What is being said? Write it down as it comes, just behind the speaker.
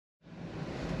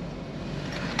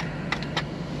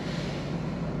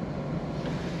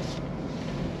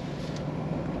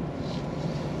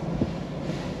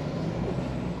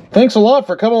Thanks a lot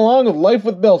for coming along with Life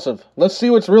with BillSiff. Let's see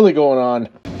what's really going on.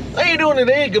 How you doing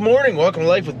today? Good morning. Welcome to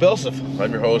Life with BillSiff. I'm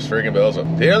your host, friggin'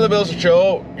 BillSiff. Today on the BillSiff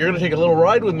Show, you're gonna take a little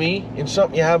ride with me in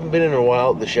something you haven't been in a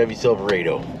while, the Chevy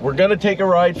Silverado. We're gonna take a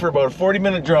ride for about a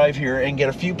 40-minute drive here and get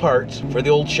a few parts for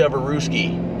the old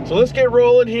Chevarooski. So let's get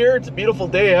rolling here. It's a beautiful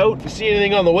day out. If we see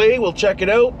anything on the way, we'll check it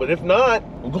out. But if not,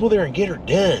 we'll go there and get her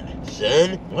done,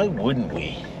 son. Why wouldn't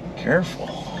we? Careful.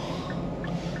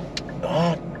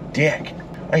 Oh, dick.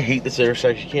 I hate this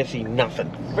intersection. You can't see nothing.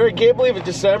 I can't believe it's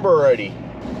December already.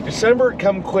 December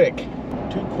come quick.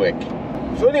 Too quick.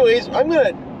 So anyways, I'm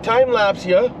gonna time-lapse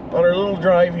you on our little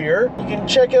drive here. You can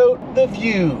check out the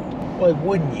view. Why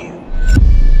wouldn't you?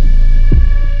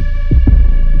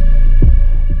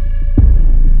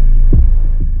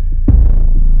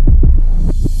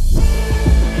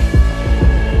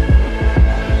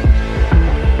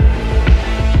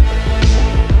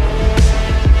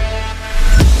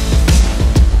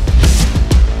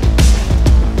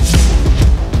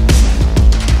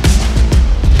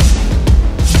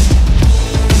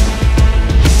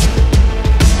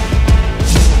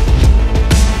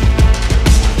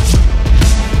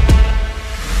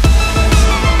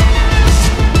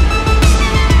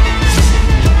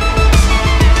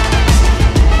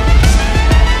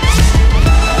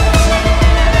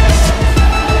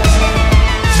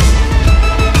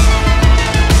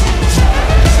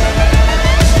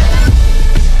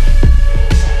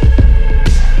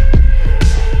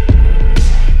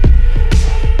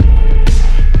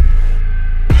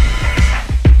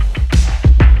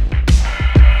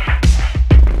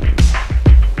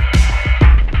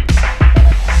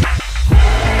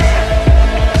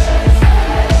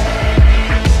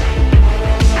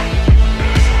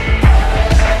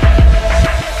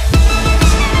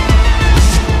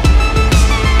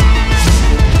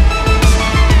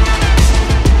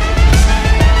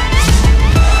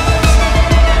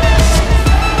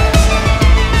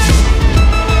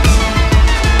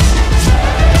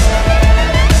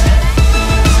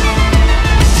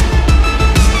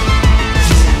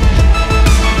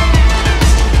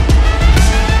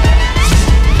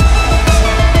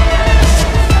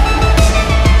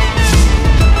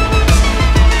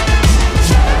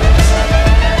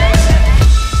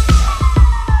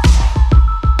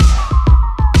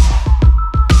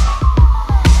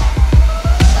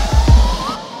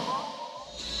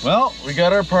 Well, we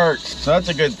got our parts, so that's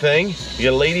a good thing. We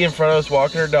got a lady in front of us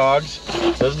walking her dogs.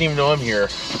 Doesn't even know I'm here.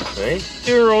 Right?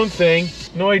 Do her own thing.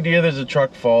 No idea there's a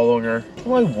truck following her.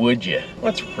 Why would you?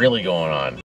 What's really going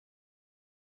on?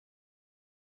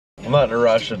 I'm not in a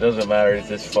rush, so it doesn't matter. It's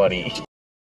just funny.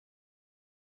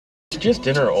 Just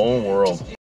in her own world.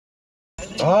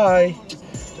 Hi.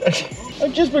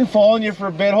 I've just been following you for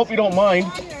a bit. Hope you don't mind.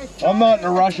 I'm not in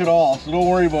a rush at all, so don't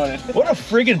worry about it. What a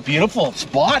friggin' beautiful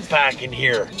spot back in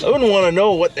here. I wouldn't want to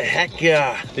know what the heck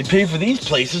they pay for these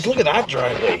places. Look at that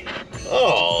driveway.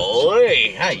 Oh,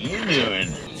 hey, how you doing?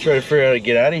 Try to figure out how to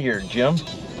get out of here, Jim.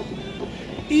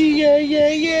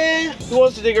 Yeah. Who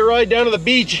wants to take a ride down to the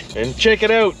beach and check it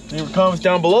out? Leave your comments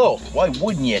down below. Why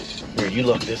wouldn't you? Here, you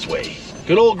look this way.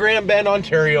 Good old Grand Bend,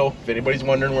 Ontario, if anybody's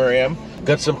wondering where I am.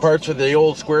 Got some parts for the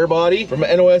old square body from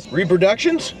NOS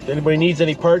Reproductions. If anybody needs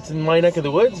any parts in my neck of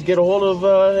the woods, get a hold of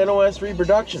NOS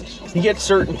Reproductions. He gets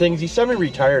certain things. He's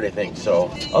semi-retired, I think,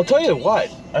 so. I'll tell you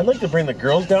what, I'd like to bring the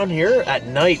girls down here at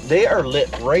night. They are lit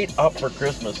right up for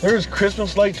Christmas. There's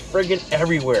Christmas lights friggin'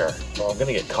 everywhere. Well, I'm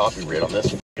gonna get copyright on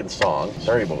this friggin' song.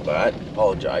 Sorry about that,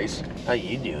 apologize. How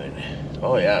you doing?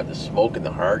 Oh yeah, the smoke and the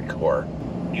hardcore.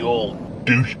 The old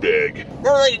douchebag.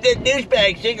 Oh, like a good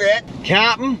douchebag cigarette.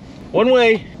 Captain. One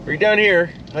way, right down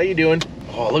here. How you doing?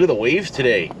 Oh, look at the waves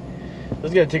today. I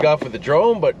was gonna take off with the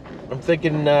drone, but I'm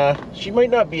thinking she might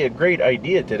not be a great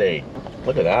idea today.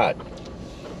 Look at that.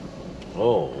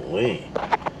 Holy.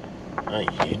 How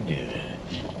you doing?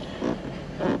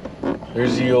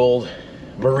 There's the old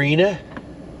marina.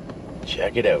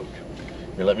 Check it out.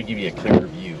 Here, let me give you a clearer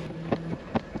view.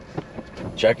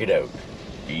 Check it out.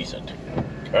 Decent.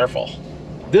 Careful.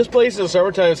 This place in the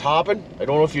summertime is hopping. I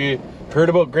don't know if you heard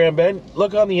about Grand Bend.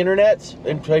 Look on the internet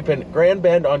and type in Grand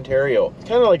Bend, Ontario. It's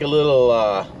kind of like a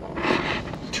little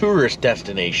tourist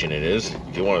destination, it is,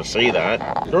 if you want to say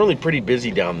that. They're only pretty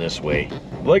busy down this way.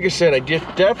 Like I said, I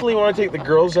definitely want to take the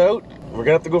girls out. We're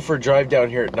gonna have to go for a drive down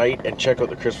here at night and check out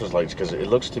the Christmas lights, because it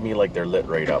looks to me like they're lit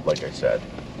right up, like I said,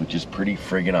 which is pretty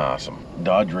friggin' awesome.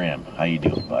 Dodge Ram, how you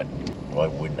doing, bud? Why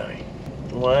wouldn't I?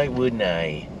 Why wouldn't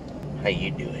I? How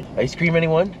you doing? Ice cream,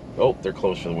 anyone? Oh, they're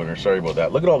closed for the winter. Sorry about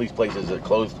that. Look at all these places that are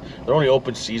closed. They're only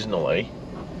open seasonal, eh?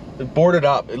 They're boarded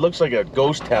up. It looks like a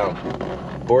ghost town.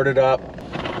 Boarded up.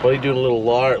 Buddy doing a little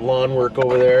lawn work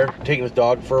over there, taking his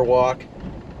dog for a walk.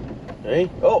 Hey,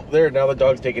 oh, there, now the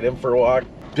dog's taking him for a walk.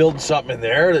 Building something in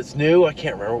there that's new. I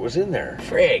can't remember what was in there.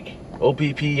 Frig.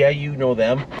 OPP, yeah, you know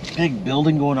them. Big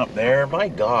building going up there. My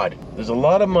God, there's a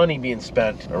lot of money being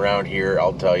spent around here,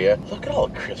 I'll tell you. Look at all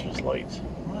the Christmas lights.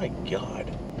 My God,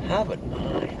 have an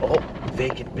eye. Oh,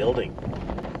 vacant building.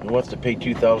 Who wants to pay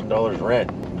 $2,000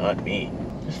 rent? Not me.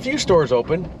 There's a few stores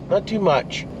open, not too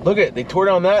much. Look at it, they tore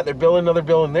down that, they're building another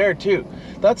building there too.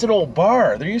 That's an old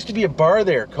bar. There used to be a bar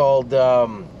there called,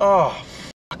 oh,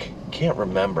 fuck, can't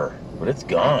remember, but it's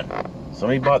gone.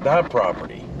 Somebody bought that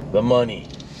property. The money.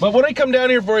 But when I come down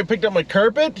here before I picked up my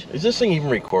carpet, is this thing even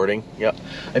recording? Yep.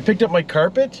 I picked up my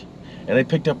carpet and I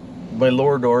picked up my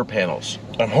lower door panels.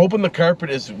 I'm hoping the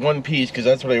carpet is one piece because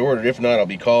that's what I ordered. If not, I'll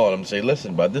be calling them and say,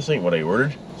 listen, bud, this ain't what I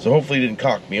ordered. So hopefully he didn't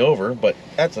cock me over, but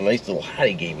that's a nice little hat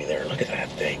he gave me there. Look at that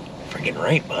thing. Freaking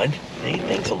right, bud. Hey,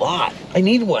 thanks a lot. I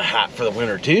need one hat for the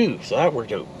winter too, so that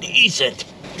worked out decent.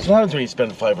 So what happens when you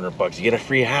spend $500? You get a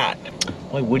free hat.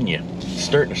 Why wouldn't you? It's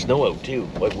starting to snow out too.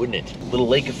 Why wouldn't it? Little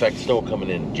lake effect snow coming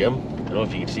in, Jim. I don't know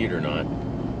if you can see it or not.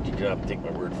 You're gonna have to take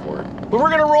my word for it. But we're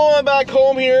gonna roll on back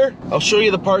home here. I'll show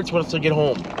you the parts once I get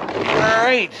home. All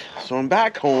right, so I'm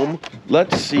back home.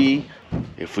 Let's see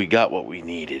if we got what we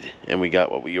needed and we got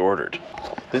what we ordered.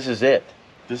 This is it.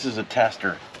 This is a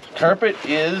tester. Carpet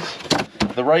is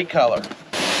the right color.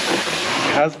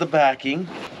 It has the backing.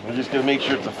 We're just gonna make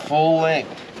sure it's a full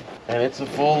length. And it's a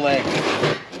full length.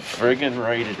 Friggin'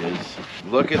 right it is.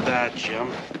 Look at that,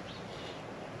 Jim.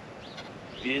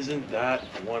 Isn't that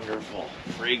wonderful?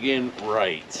 Friggin'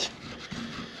 right.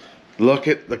 Look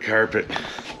at the carpet.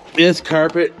 This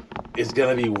carpet is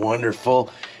gonna be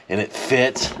wonderful and it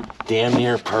fits damn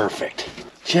near perfect.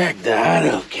 Check that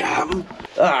out, Captain.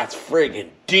 That's friggin'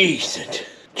 decent.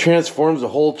 Transforms the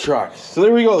whole truck. So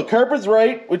there we go, the carpet's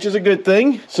right, which is a good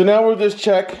thing. So now we'll just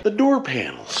check the door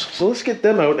panels. So let's get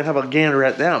them out and have a gander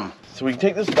at them. So we can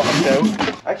take this box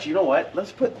out. Actually, you know what?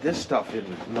 Let's put this stuff in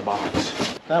the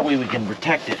box. That way we can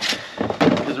protect it.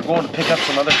 Because we're going to pick up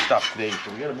some other stuff today,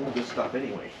 so we gotta move this stuff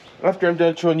anyway. After I'm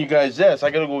done showing you guys this, I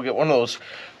gotta go get one of those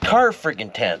car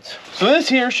friggin' tents. So this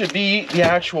here should be the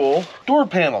actual door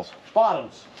panels,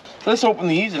 bottoms. Let's open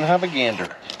these and have a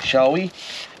gander, shall we?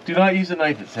 Do not use a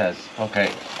knife, it says.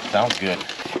 Okay, sounds good.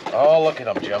 Oh, look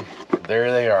at them, Jim.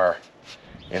 There they are,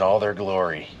 in all their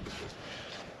glory.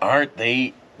 Aren't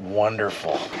they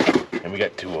wonderful? And we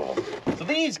got two of them. So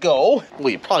these go, well,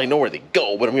 you probably know where they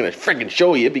go, but I'm gonna friggin'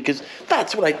 show you because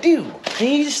that's what I do.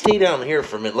 Can you just stay down here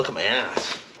for a minute? Look at my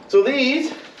ass. So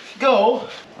these go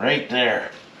right there.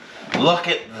 Look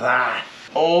at that.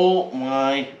 Oh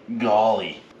my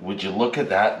golly. Would you look at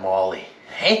that molly?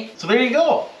 Hey, so there you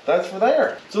go. That's for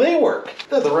there. So they work.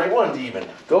 They're the right ones even.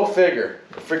 Go figure.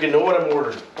 I freaking know what I'm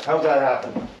ordering. How's that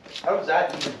happen? How does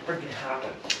that even freaking happen?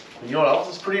 You know what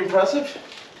else is pretty impressive?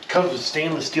 Comes with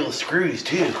stainless steel screws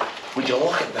too. Would you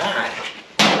look at that?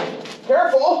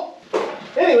 Careful.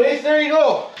 Anyways, there you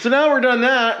go. So now we're done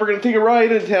that. We're gonna take a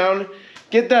ride into town,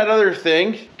 get that other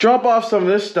thing, drop off some of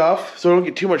this stuff so I don't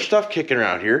get too much stuff kicking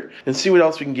around here, and see what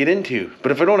else we can get into.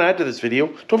 But if I don't add to this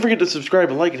video, don't forget to subscribe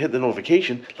and like and hit the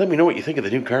notification. Let me know what you think of the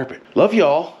new carpet. Love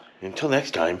y'all. Until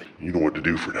next time, You know what to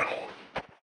do for now.